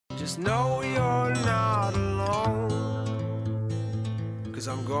Just know you're not alone, 'cause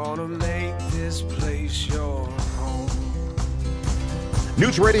I'm gonna make this place your home.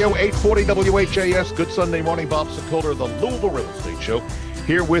 News Radio 840 WHAS. Good Sunday morning. Bob Sokoler, the Louisville Real Estate Show,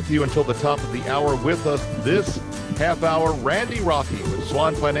 here with you until the top of the hour. With us this half hour, Randy Rocky with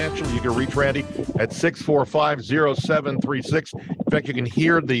Swan Financial. You can reach Randy at 645-0736. In fact, you can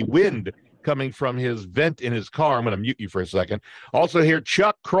hear the wind coming from his vent in his car. I'm going to mute you for a second. Also here,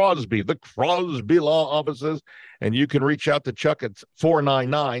 Chuck Crosby, the Crosby Law Offices, and you can reach out to Chuck at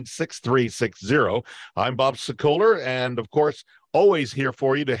 499-6360. I'm Bob Sokoler, and of course, always here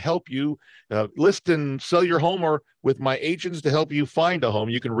for you to help you list and sell your home, or with my agents to help you find a home.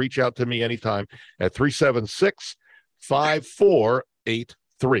 You can reach out to me anytime at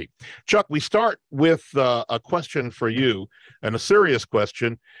 376-5483. Chuck, we start with a question for you, and a serious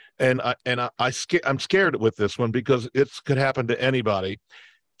question, and I'm scared with this one because it could happen to anybody.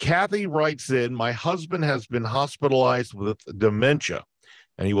 Kathy writes in, my husband has been hospitalized with dementia,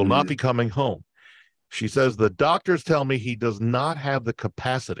 and he will not be coming home. She says, the doctors tell me he does not have the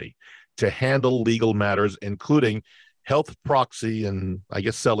capacity to handle legal matters, including health proxy and, I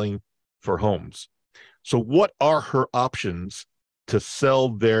guess, selling for homes. So what are her options to sell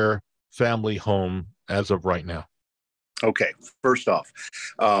their family home as of right now? Okay, first off,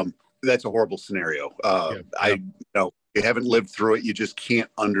 that's a horrible scenario. You haven't lived through it. You just can't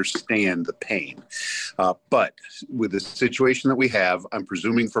understand the pain. But with the situation that we have, I'm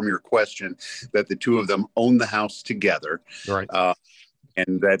presuming from your question that the two of them own the house together, right?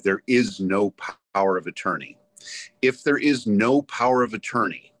 And that there is no power of attorney. If there is no power of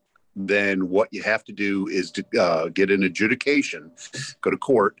attorney, then what you have to do is to get an adjudication, go to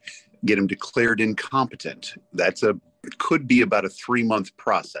court, get him declared incompetent. It could be about a 3-month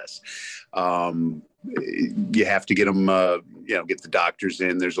process. You have to get them, get the doctors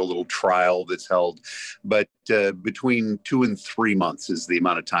in. There's a little trial that's held, but between 2 and 3 months is the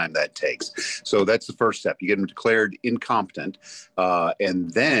amount of time that takes. So that's the first step. You get them declared incompetent,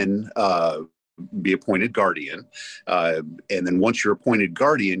 and then be appointed guardian. And then once you're appointed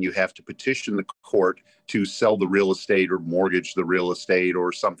guardian, you have to petition the court to sell the real estate or mortgage the real estate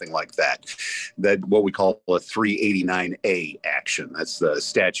or something like that. That what we call a 389A action. That's the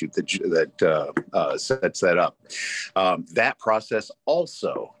statute that sets that up. That process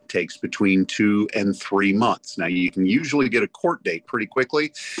also takes between 2 and 3 months. Now, you can usually get a court date pretty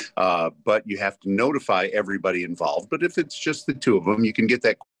quickly, but you have to notify everybody involved. But if it's just the two of them, you can get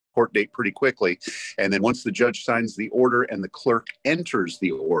that court date pretty quickly. And then once the judge signs the order and the clerk enters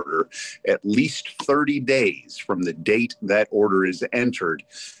the order, at least 30 days from the date that order is entered,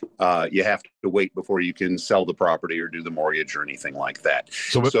 you have to wait before you can sell the property or do the mortgage or anything like that.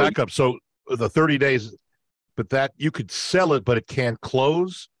 So back up. So the 30 days, but that you could sell it, but it can't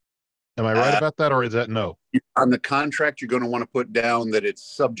close. Am I right about that, or is that no? On the contract, you're going to want to put down that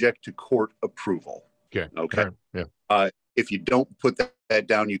it's subject to court approval. Okay. Okay. Yeah. If you don't put that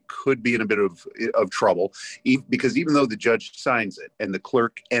down, you could be in a bit of trouble, because even though the judge signs it and the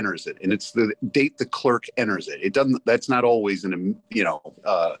clerk enters it, and it's the date the clerk enters it, it doesn't. That's not always a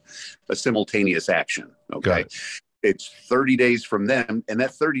simultaneous action. Okay. It's 30 days from them, and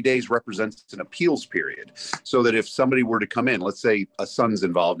that 30 days represents an appeals period. So that if somebody were to come in, let's say a son's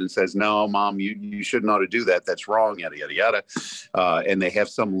involved and says, no, mom, you shouldn't ought to do that. That's wrong, yada, yada, yada. And they have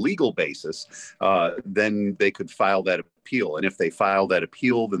some legal basis, then they could file that appeal. And if they file that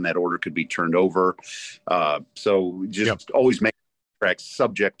appeal, then that order could be turned over. So just always make contracts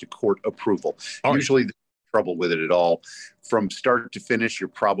subject to court approval. Usually trouble with it at all. From start to finish, you're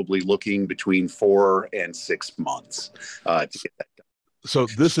probably looking between 4 and 6 months to get that done. So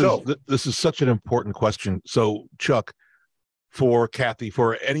this is such an important question. So Chuck, for Kathy,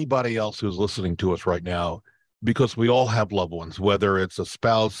 for anybody else who's listening to us right now, because we all have loved ones, whether it's a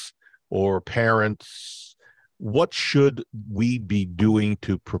spouse or parents, what should we be doing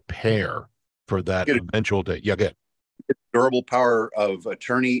to prepare for that eventual date? Yeah, good. Durable power of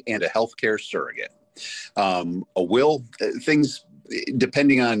attorney and a healthcare surrogate. A will, things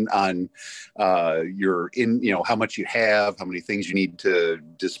depending on your how much you have, how many things you need to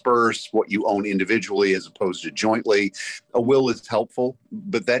disperse, what you own individually as opposed to jointly. A will is helpful,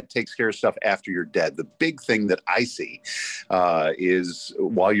 but that takes care of stuff after you're dead. The big thing that I see is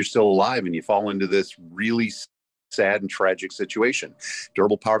while you're still alive and you fall into this really sad and tragic situation.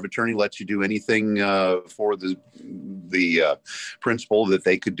 Durable power of attorney lets you do anything for the principal that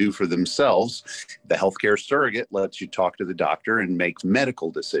they could do for themselves. The healthcare surrogate lets you talk to the doctor and make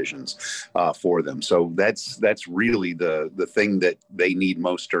medical decisions for them. So that's really the thing that they need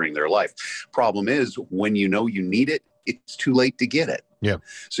most during their life. Problem is, when you know you need it, it's too late to get it. Yeah.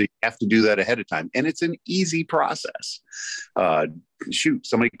 So you have to do that ahead of time. And it's an easy process. Shoot,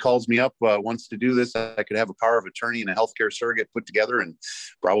 somebody calls me up, wants to do this. I could have a power of attorney and a healthcare surrogate put together in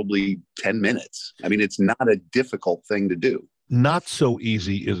probably 10 minutes. I mean, it's not a difficult thing to do. Not so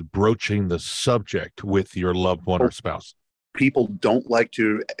easy is broaching the subject with your loved one or spouse. People don't like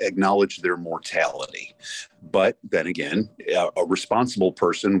to acknowledge their mortality. But then again, a responsible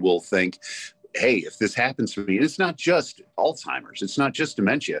person will think, hey, if this happens to me, and it's not just Alzheimer's, it's not just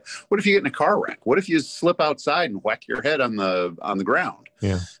dementia. What if you get in a car wreck? What if you slip outside and whack your head on the ground?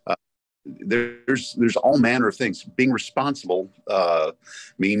 Yeah. There's all manner of things. Being responsible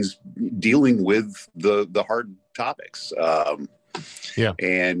means dealing with the hard topics. Yeah.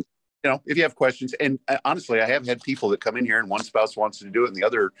 And if you have questions, and honestly, I have had people that come in here and one spouse wants to do it and the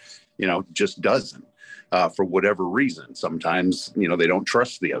other, just doesn't, for whatever reason. Sometimes, they don't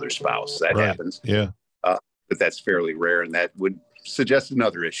trust the other spouse. That Right. happens. Yeah. But that's fairly rare. And that would suggest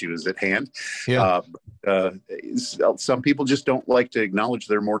another issue is at hand. Yeah. Some people just don't like to acknowledge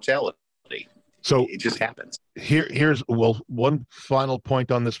their mortality. So it just happens. Here's one final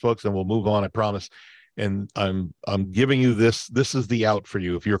point on this, folks, and we'll move on, I promise. And I'm giving you this. This is the out for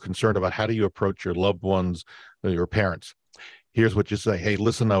you if you're concerned about how do you approach your loved ones, your parents. Here's what you say. Hey,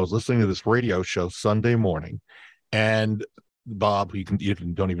 listen, I was listening to this radio show Sunday morning, and Bob, you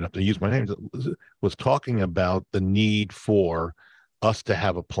don't even have to use my name, was talking about the need for us to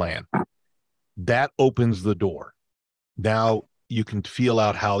have a plan. That opens the door. Now you can feel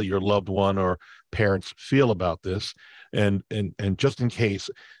out how your loved one or parents feel about this, and just in case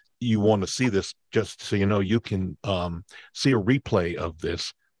you want to see this, just so you know, you can see a replay of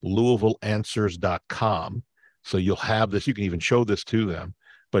this, LouisvilleAnswers.com. So you'll have this. You can even show this to them,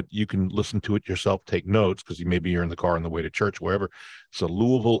 but you can listen to it yourself, take notes, because maybe you're in the car on the way to church, wherever. So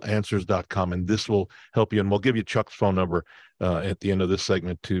LouisvilleAnswers.com, and this will help you. And we'll give you Chuck's phone number at the end of this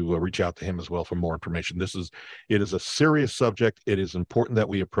segment to reach out to him as well for more information. It is a serious subject. It is important that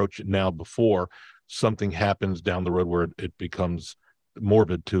we approach it now before something happens down the road where it becomes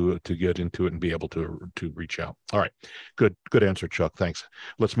morbid to get into it and be able to reach out. All right. Good answer, Chuck. Thanks.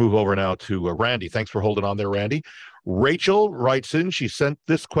 Let's move over now to Randy. Thanks for holding on there, Randy. Rachel writes in. She sent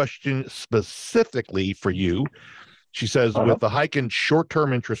this question specifically for you. She says, with the hike in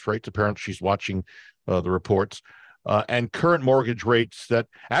short-term interest rates, apparently she's watching the reports, and current mortgage rates that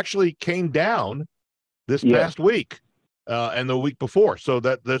actually came down this past week and the week before. So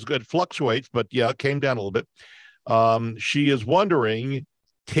that there's good fluctuates, but it came down a little bit. She is wondering,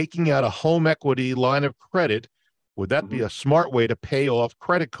 taking out a home equity line of credit, would that be a smart way to pay off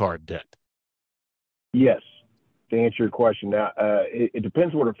credit card debt? Yes, to answer your question. Now, it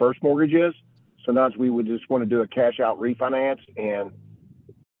depends what her first mortgage is. Sometimes we would just want to do a cash out refinance and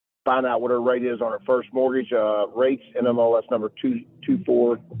find out what her rate is on her first mortgage. Rates, NMLS number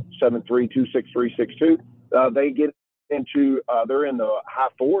 22473266362. They get into, they're in the high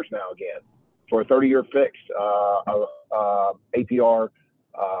fours now again. For a 30-year fixed APR,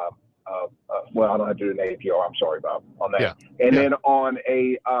 well, I don't have to do an APR. I'm sorry, Bob, on that. Then on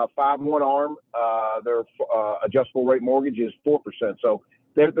a 5/1 ARM, their adjustable rate mortgage is 4%. So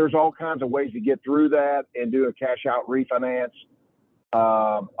there's all kinds of ways to get through that and do a cash out refinance,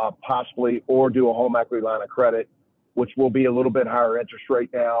 possibly, or do a home equity line of credit, which will be a little bit higher interest rate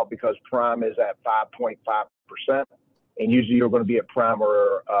now because prime is at 5.5%. And usually you're going to be at prime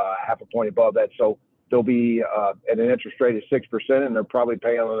or half a point above that. So they'll be at an interest rate of 6%, and they're probably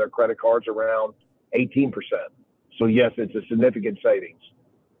paying on their credit cards around 18%. So yes, it's a significant savings.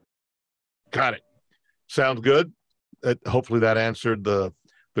 Got it. Sounds good. Hopefully that answered the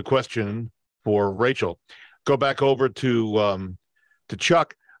question for Rachel. Go back over to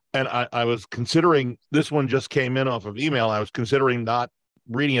Chuck. And I was considering, this one just came in off of email. I was considering not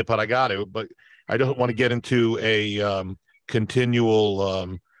reading it, but I got to. But I don't want to get into a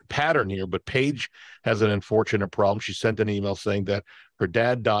continual pattern here, but Paige has an unfortunate problem. She sent an email saying that her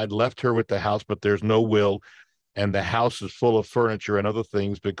dad died, left her with the house, but there's no will, and the house is full of furniture and other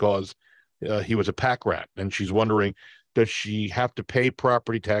things because he was a pack rat. And she's wondering, does she have to pay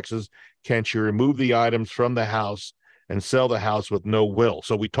property taxes? Can she remove the items from the house and sell the house with no will?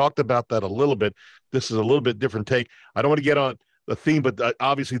 So we talked about that a little bit. This is a little bit different take. I don't want to get on the theme, but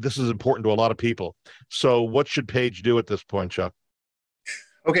obviously this is important to a lot of people. So what should Paige do at this point, Chuck?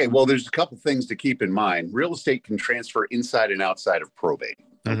 Okay, well, there's a couple things to keep in mind. Real estate can transfer inside and outside of probate.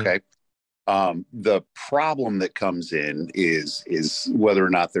 Okay. The problem that comes in is whether or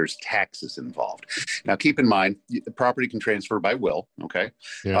not there's taxes involved. Now, keep in mind, the property can transfer by will. Okay,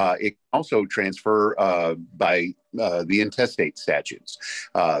 Yeah. it can also transfer by the intestate statutes.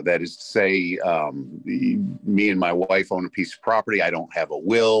 That is to say, me and my wife own a piece of property. I don't have a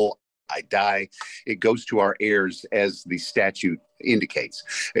will. I die. It goes to our heirs as the statute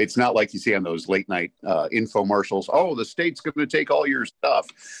indicates. It's not like you see on those late night infomercials. Oh, the state's going to take all your stuff.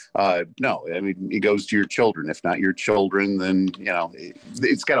 No, I mean, it goes to your children. If not your children, then,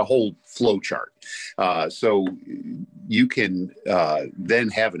 it's got a whole flow chart. So you can then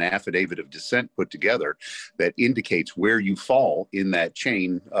have an affidavit of descent put together that indicates where you fall in that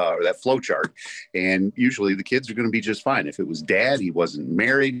chain or that flow chart. And usually the kids are going to be just fine. If it was dad, he wasn't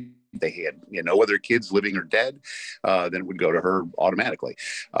married, they had no other kids living or dead, then it would go to her automatically.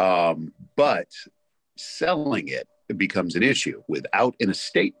 But selling it becomes an issue. Without an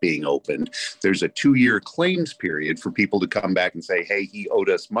estate being opened, there's a 2-year claims period for people to come back and say, hey, he owed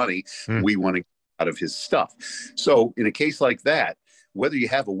us money. We want to get out of his stuff. So in a case like that, whether you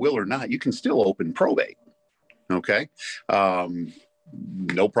have a will or not, you can still open probate. Okay.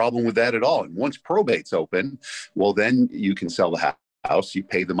 No problem with that at all. And once probate's open, well, then you can sell the house. You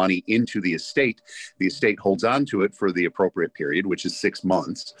pay the money into the estate. The estate holds on to it for the appropriate period, which is 6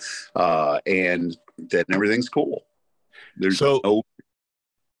 months, and then everything's cool. There's no.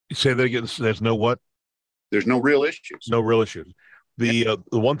 Say that again. There's no what? There's no real issues. No real issues. The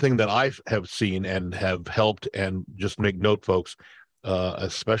one thing that I have seen and have helped, and just make note, folks,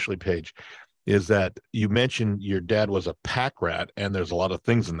 especially Paige, is that you mentioned your dad was a pack rat, and there's a lot of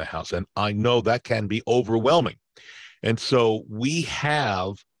things in the house, and I know that can be overwhelming. And so we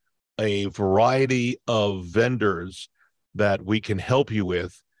have a variety of vendors that we can help you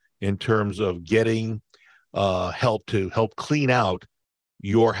with in terms of getting help to help clean out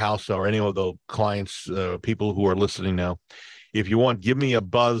your house or any of the clients, people who are listening now. If you want, give me a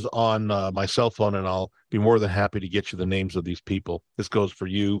buzz on my cell phone, and I'll be more than happy to get you the names of these people. This goes for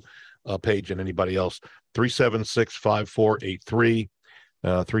you, Paige, and anybody else. 376-5483.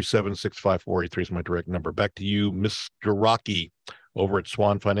 376-5483 is my direct number. Back to you, Mr. Rocky over at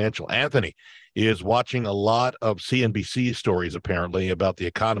Swan Financial. Anthony is watching a lot of CNBC stories, apparently, about the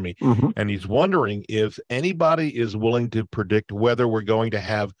economy, and he's wondering if anybody is willing to predict whether we're going to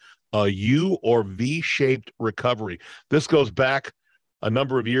have a U or V-shaped recovery. This goes back a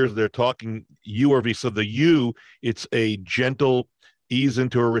number of years. They're talking U or V. So the U, it's a gentle ease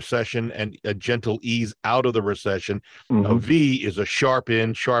into a recession and a gentle ease out of the recession. A V is a sharp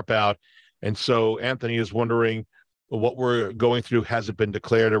in, sharp out. And so Anthony is wondering what we're going through. Has it been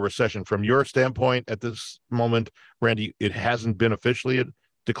declared a recession? From your standpoint at this moment, Randy, it hasn't been officially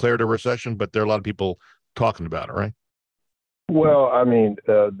declared a recession, but there are a lot of people talking about it, right? Well, I mean,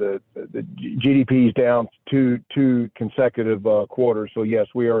 the GDP is down two consecutive quarters. So yes,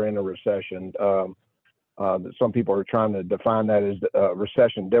 we are in a recession. Some people are trying to define that as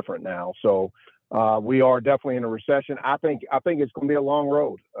recession different now. So we are definitely in a recession. I think it's going to be a long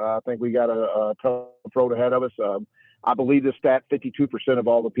road. I think we got a tough road ahead of us. I believe the stat: 52% of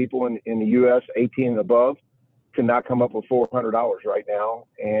all the people in the U.S. 18 and above cannot come up with $400 right now,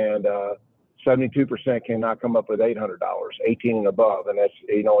 and 72% cannot come up with $800. 18 and above, and that's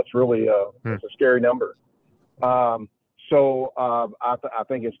it's really it's a scary number. So I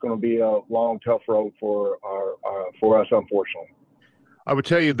think it's going to be a long, tough road for us, unfortunately. I would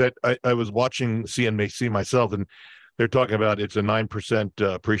tell you that I was watching CNBC myself, and they're talking about it's a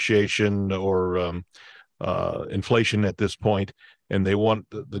 9% appreciation or inflation at this point, and they want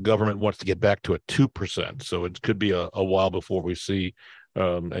the government wants to get back to a 2%. So it could be a while before we see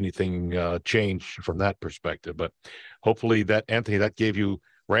anything change from that perspective. But hopefully, that Anthony, that gave you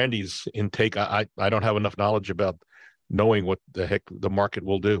Randy's intake. I don't have enough knowledge about knowing what the heck the market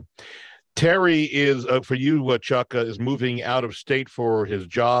will do. Terry is, for you, Chuck, is moving out of state for his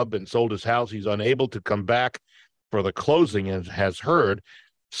job and sold his house. He's unable to come back for the closing and has heard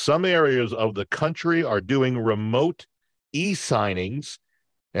some areas of the country are doing remote e-signings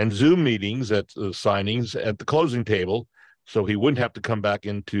and Zoom meetings at signings at the closing table, so he wouldn't have to come back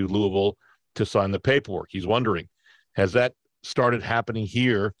into Louisville to sign the paperwork. He's wondering, has that started happening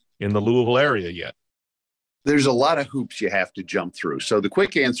here in the Louisville area yet? There's a lot of hoops you have to jump through. So the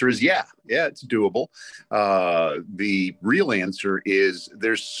quick answer is yeah, it's doable. The real answer is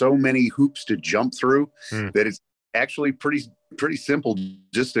there's so many hoops to jump through that it's actually pretty pretty simple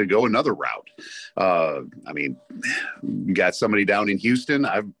just to go another route. I mean, you got somebody down in Houston.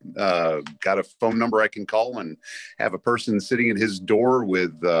 I've got a phone number I can call and have a person sitting at his door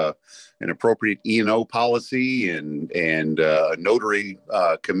with an appropriate E&O policy and a notary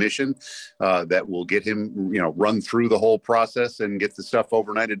commission that will get him, run through the whole process and get the stuff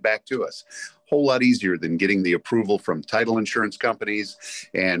overnighted back to us. Whole lot easier than getting the approval from title insurance companies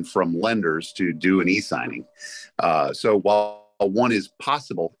and from lenders to do an e-signing. So while one is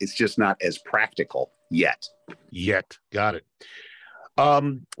possible, it's just not as practical yet. Got it.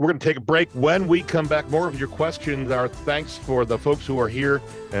 We're going to take a break. When we come back, more of your questions. Our thanks for the folks who are here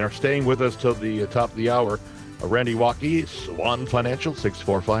and are staying with us till the top of the hour. Randy Rocky, Swan Financial,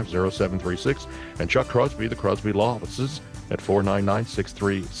 645-0736, and Chuck Crosby, the Crosby Law Offices, at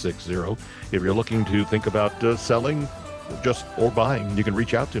 499-6360. If you're looking to think about selling or buying, you can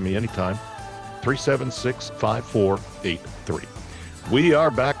reach out to me anytime. 376-5483. We are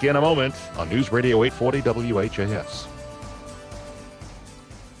back in a moment on News Radio 840 WHAS.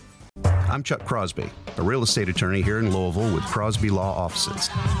 I'm Chuck Crosby, a real estate attorney here in Louisville with Crosby Law Offices.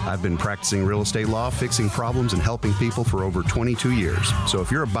 I've been practicing real estate law, fixing problems, and helping people for over 22 years. So if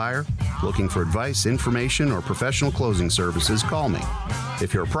you're a buyer looking for advice, information, or professional closing services, call me.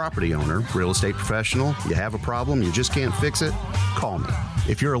 If you're a property owner, real estate professional, you have a problem, you just can't fix it, call me.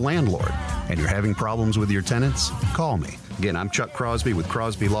 If you're a landlord and you're having problems with your tenants, call me. Again, I'm Chuck Crosby with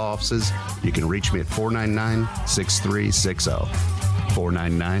Crosby Law Offices. You can reach me at 499-6360.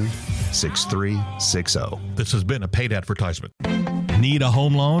 499-6360. This has been a paid advertisement. Need a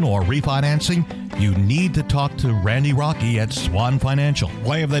home loan or refinancing? You need to talk to Randy Rocky at Swan Financial.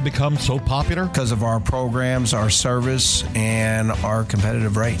 Why have they become so popular? Because of our programs, our service, and our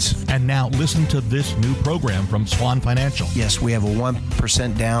competitive rates. And now listen to this new program from Swan Financial. Yes, we have a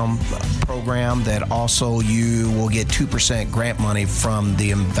 1% down program that also you will get 2% grant money from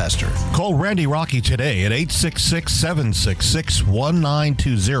the investor. Call Randy Rocky today at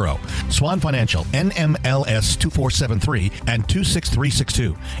 866-766-1920. Swan Financial, NMLS 2473 and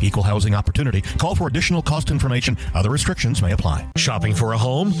 26362. Equal housing opportunity. Call for additional cost information. Other restrictions may apply. Shopping for a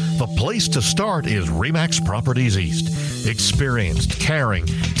home? The place to start is RE/MAX Properties East. Experienced, caring,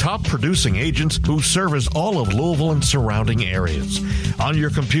 top producing agents who service all of Louisville and surrounding areas. On your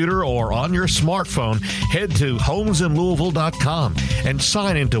computer or on your smartphone, head to homesinlouisville.com and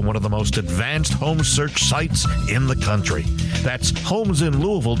sign into one of the most advanced home search sites in the country. That's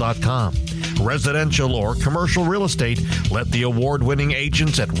homesinlouisville.com. Residential or commercial real estate, let the award-winning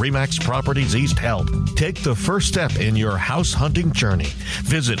agents at RE/MAX Properties East help. Take the first step in your house hunting journey.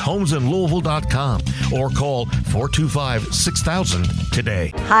 Visit homesinlouisville.com or call 425-6000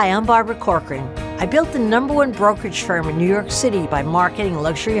 today. Hi, I'm Barbara Corcoran. I built the #1 brokerage firm in New York City by marketing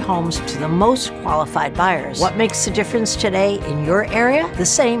luxury homes to the most qualified buyers. What makes the difference today in your area? The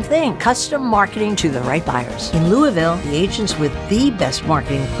same thing, custom marketing to the right buyers. In Louisville, the agents with the best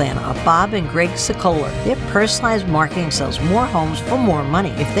marketing plan are Bob and Greg Sokoler. Their personalized marketing sells more homes for more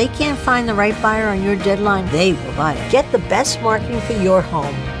money. If they can't find the right buyer on your deadline, they will buy it. Get the best marketing for your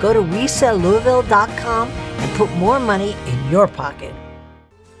home. Go to ResellLouisville.com and put more money in your pocket.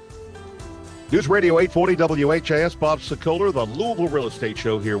 News Radio 840 WHAS, Bob Sokoler, the Louisville Real Estate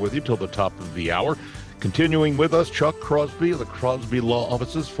Show, here with you till the top of the hour. Continuing with us, Chuck Crosby of the Crosby Law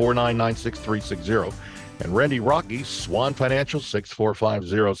Offices, 499-6360. And Randy Rocky, Swan Financial,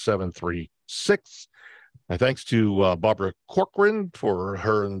 645-0736. My thanks to Barbara Corcoran for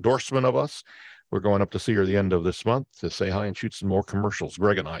her endorsement of us. We're going up to see her at the end of this month to say hi and shoot some more commercials.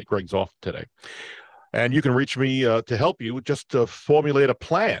 Greg and I. Greg's off today. And you can reach me to help you just to formulate a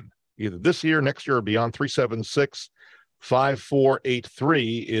plan. Either this year, next year, or beyond.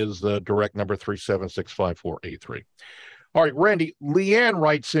 376-5483 is the direct number, 376-5483. All right, Randy, Leanne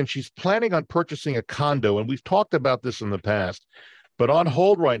writes in, she's planning on purchasing a condo, and we've talked about this in the past, but on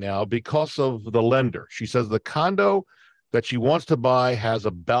hold right now because of the lender. She says the condo that she wants to buy has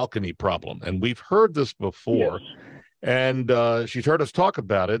a balcony problem, and we've heard this before. Yes. And she's heard us talk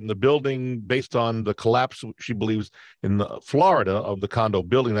about it, and the building, based on the collapse, she believes, in Florida of the condo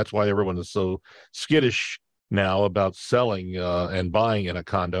building. That's why everyone is so skittish now about selling and buying in a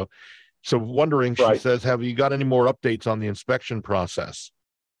condo. So wondering, right. She says, have you got any more updates on the inspection process?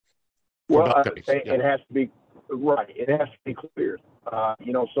 Well, it has to be, right. It has to be cleared.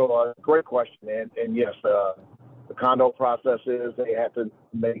 Great question. And yes, the condo process is they have to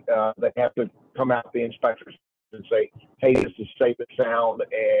come out the inspectors and say, hey, this is safe and sound,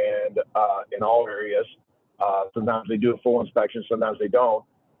 and in all areas. Sometimes they do a full inspection, sometimes they don't.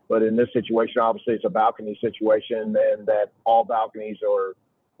 But in this situation, obviously, it's a balcony situation, and that all balconies are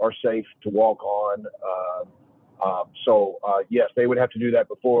safe to walk on. Yes, they would have to do that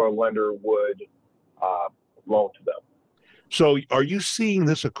before a lender would loan to them. So are you seeing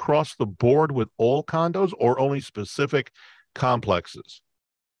this across the board with all condos or only specific complexes?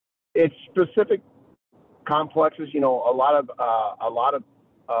 It's specific complexes. A lot of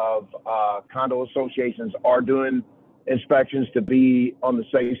condo associations are doing inspections to be on the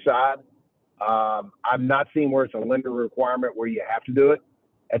safe side. I'm not seeing where it's a lender requirement where you have to do it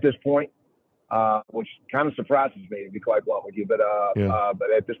at this point, which kind of surprises me, to be quite blunt with you. But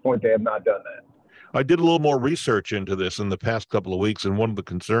at this point, they have not done that. I did a little more research into this in the past couple of weeks, and one of the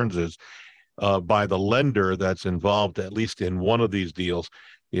concerns is by the lender that's involved, at least in one of these deals,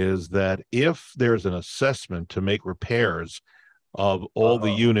 is that if there's an assessment to make repairs of all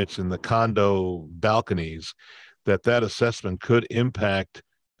the units in the condo balconies, that assessment could impact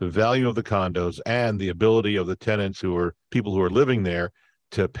the value of the condos and the ability of the tenants people who are living there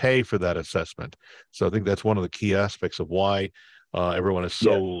to pay for that assessment. So I think that's one of the key aspects of why everyone is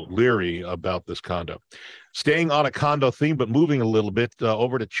so leery about this condo. Staying on a condo theme, but moving a little bit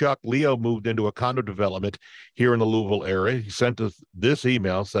over to Chuck. Leo moved into a condo development here in the Louisville area. He sent us this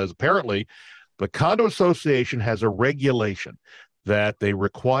email, says apparently the condo association has a regulation that they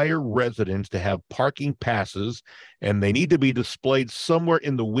require residents to have parking passes, and they need to be displayed somewhere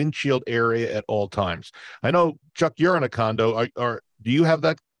in the windshield area at all times. I know, Chuck, you're in a condo. Do you have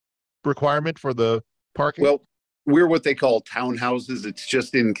that requirement for the parking? Well, we're what they call townhouses. It's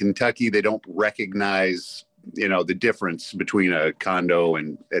just in Kentucky. They don't recognize, the difference between a condo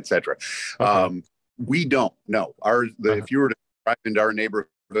and et cetera. Okay. We don't know. If you were to drive into our neighborhood,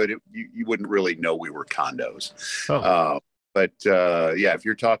 you wouldn't really know we were condos. But if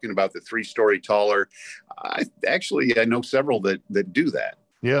you're talking about the 3-story taller, I know several that do that.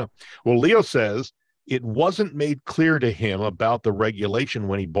 Yeah. Well, Leo says it wasn't made clear to him about the regulation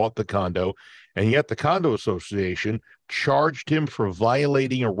when he bought the condo, and yet the condo association charged him for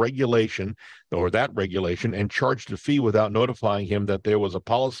violating a regulation and charged a fee without notifying him that there was a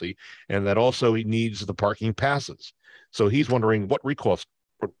policy and that also he needs the parking passes. So he's wondering, what recourse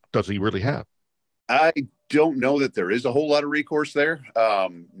does he really have? I don't know that there is a whole lot of recourse there.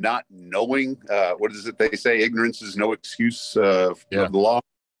 Not knowing, what is it they say? Ignorance is no excuse of the law.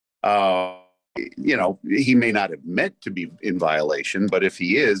 He may not have meant to be in violation, but if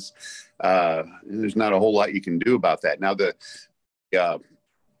he is, there's not a whole lot you can do about that. Now, the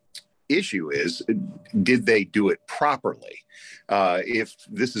issue is, did they do it properly? If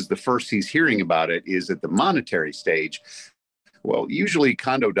this is the first he's hearing about it, is at the monetary stage. Well, usually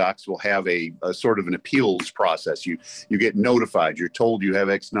condo docs will have a sort of an appeals process. You get notified. You're told you have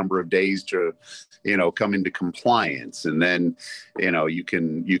X number of days to, come into compliance, and then, you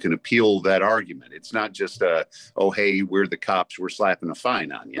can appeal that argument. It's not just hey, we're the cops, we're slapping a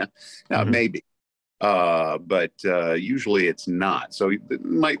fine on you. Now, maybe, but usually it's not. So you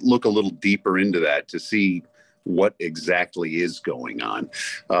might look a little deeper into that to see what exactly is going on.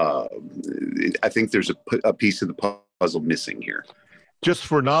 I think there's a piece of the puzzle missing here. Just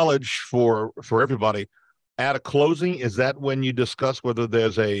for knowledge for everybody, at a closing, is that when you discuss whether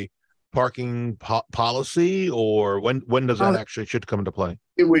there's a parking policy, or when does that actually should come into play?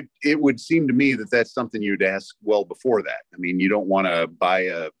 It would seem to me that that's something you'd ask well before that. I mean, you don't want to buy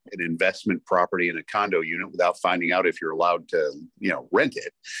an investment property in a condo unit without finding out if you're allowed to, rent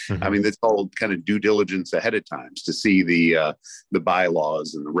it. I mean, that's all kind of due diligence ahead of time to see the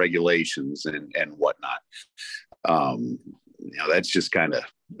bylaws and the regulations and whatnot. That's just kind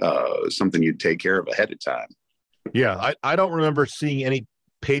of something you'd take care of ahead of time. Yeah, I don't remember seeing any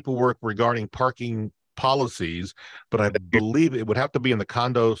paperwork regarding parking policies, but I believe it would have to be in the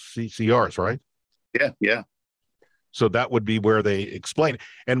condo CCRs, right? Yeah. So that would be where they explain.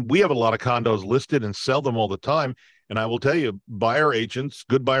 And we have a lot of condos listed and sell them all the time. And I will tell you,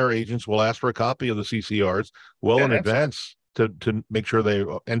 good buyer agents will ask for a copy of the CCRs in advance to make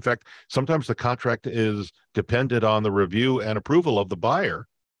sure in fact, sometimes the contract is dependent on the review and approval of the buyer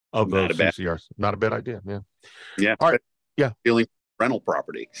of those CCRs. Not a bad idea. Yeah. Yeah. All right. Yeah. Dealing rental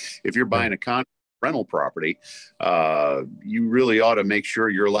property. If you're buying a condo rental property, you really ought to make sure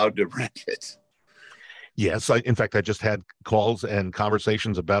you're allowed to rent it. Yes. In fact, I just had calls and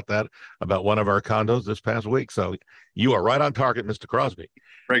conversations about that, about one of our condos this past week. So you are right on target, Mr. Crosby.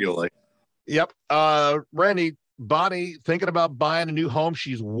 Regularly. Yep. Randy, Bonnie thinking about buying a new home.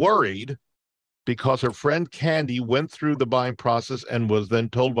 She's worried because her friend Candy went through the buying process and was then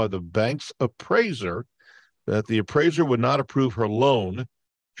told by the bank's appraiser that the appraiser would not approve her loan.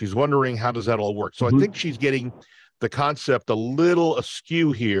 She's wondering, how does that all work? So I think she's getting the concept a little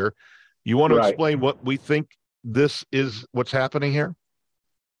askew here. You want to explain what we think this is, what's happening here?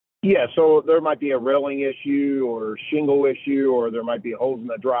 Yeah, so there might be a railing issue or shingle issue, or there might be holes in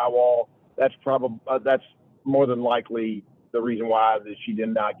the drywall. That's that's more than likely the reason why that she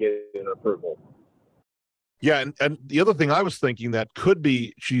did not get an approval. Yeah, and the other thing I was thinking that could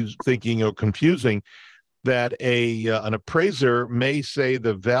be she's thinking or confusing, that an appraiser may say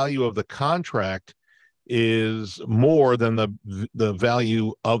the value of the contract is more than the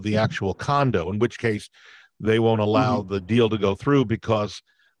value of the actual condo, in which case they won't allow the deal to go through because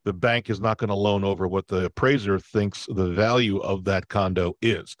the bank is not going to loan over what the appraiser thinks the value of that condo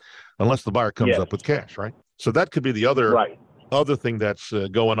is, unless the buyer comes up with cash, right? So that could be the other thing that's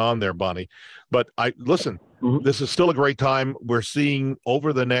going on there, Bonnie. But this is still a great time. We're seeing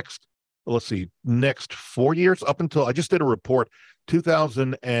over the next 4 years, up until I just did a report,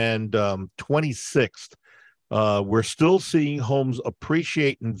 2026. We're still seeing homes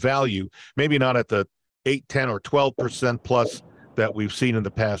appreciate in value, maybe not at the 8, 10, or 12% plus that we've seen in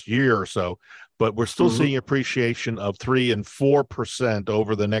the past year or so, but we're still seeing appreciation of 3 and 4%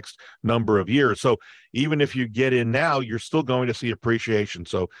 over the next number of years. So even if you get in now, you're still going to see appreciation.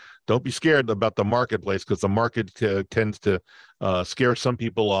 So don't be scared about the marketplace, because the market tends to scare some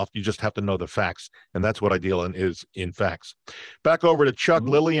people off. You just have to know the facts, and that's what I deal in, is in facts. Back over to Chuck.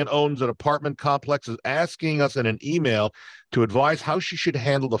 Lillian owns an apartment complex, is asking us in an email to advise how she should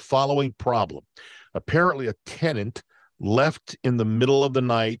handle the following problem. Apparently a tenant left in the middle of the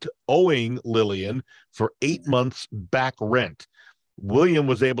night, owing Lillian for 8 months back rent. William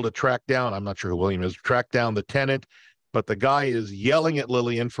was able to track down, I'm not sure who William is, track down the tenant, but the guy is yelling at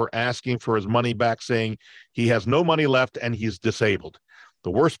Lillian for asking for his money back, saying he has no money left and he's disabled. The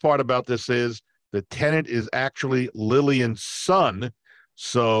worst part about this is the tenant is actually Lillian's son,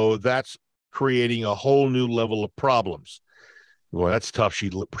 so that's creating a whole new level of problems. Well, that's tough. She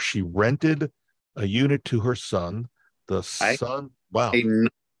rented a unit to her son. The son, wow. A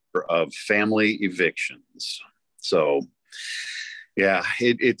number of family evictions. So, yeah,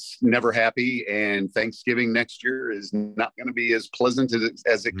 it's never happy. And Thanksgiving next year is not going to be as pleasant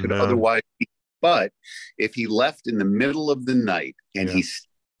as it could otherwise be. But if he left in the middle of the night and he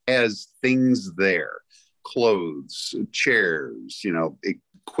has things there, clothes, chairs,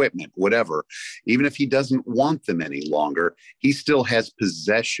 equipment, whatever, even if he doesn't want them any longer, he still has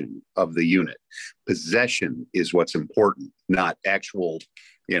possession of the unit. Possession is what's important, not actual,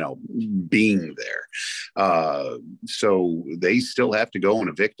 being there. So they still have to go and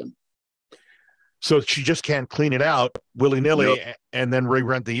evict him. So she just can't clean it out willy-nilly and then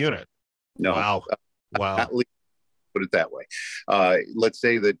re-rent the unit. No. Wow. Put it that way. Let's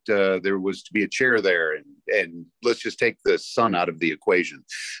say that there was to be a chair there, and let's just take the son out of the equation,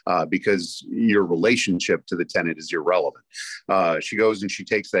 because your relationship to the tenant is irrelevant. She goes and she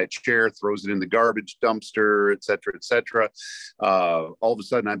takes that chair, throws it in the garbage dumpster, et cetera, et cetera. All of a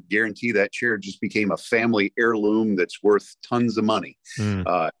sudden, I guarantee that chair just became a family heirloom that's worth tons of money.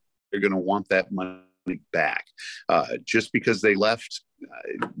 They're going to want that money back. Just because they left,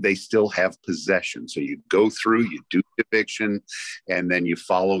 they still have possession. So you go through, you do eviction, and then you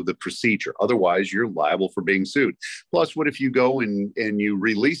follow the procedure. Otherwise, you're liable for being sued. Plus, what if you go and you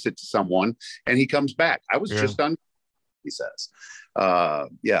release it to someone and he comes back? I was just on, he says.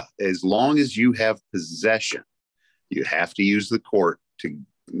 As long as you have possession, you have to use the court to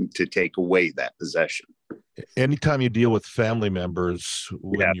take away that possession. Anytime you deal with family members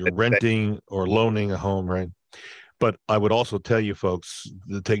when you're renting or loaning a home, right? But I would also tell you folks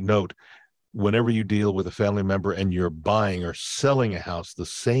to take note, whenever you deal with a family member and you're buying or selling a house, the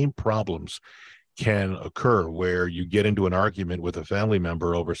same problems can occur where you get into an argument with a family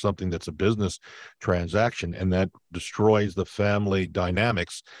member over something that's a business transaction, and that destroys the family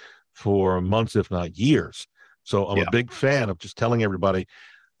dynamics for months, if not years. So I'm a big fan of just telling everybody,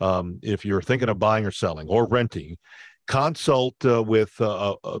 if you're thinking of buying or selling or renting, consult with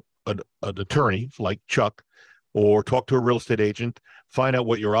an attorney like Chuck, or talk to a real estate agent. Find out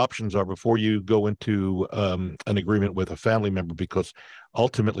what your options are before you go into an agreement with a family member, because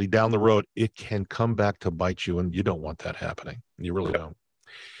ultimately down the road, it can come back to bite you, and you don't want that happening. You really don't.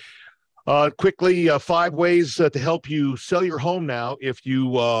 Quickly, 5 ways to help you sell your home now. If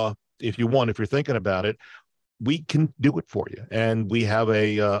you're thinking about it, we can do it for you. And we have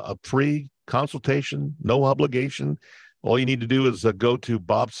a free consultation, no obligation. All you need to do is go to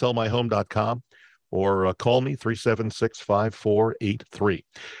bobsellmyhome.com or call me 376-5483.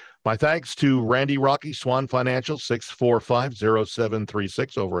 My thanks to Randy Rocky, Swan Financial,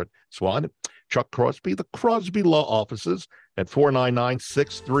 645-0736 over at Swan. Chuck Crosby, the Crosby Law Offices at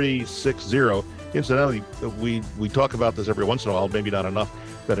 499-6360. Incidentally, we talk about this every once in a while, maybe not enough,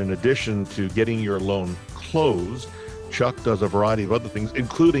 that in addition to getting your loan closed, Chuck does a variety of other things,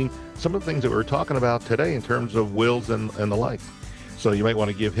 including some of the things that we were talking about today in terms of wills and the like. So you might want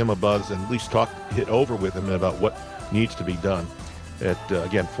to give him a buzz and at least hit over with him about what needs to be done at,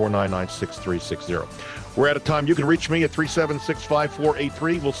 again, 499-6360. We're out of time. You can reach me at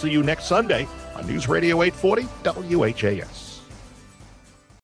 376-5483. We'll see you next Sunday on News Radio 840 WHAS.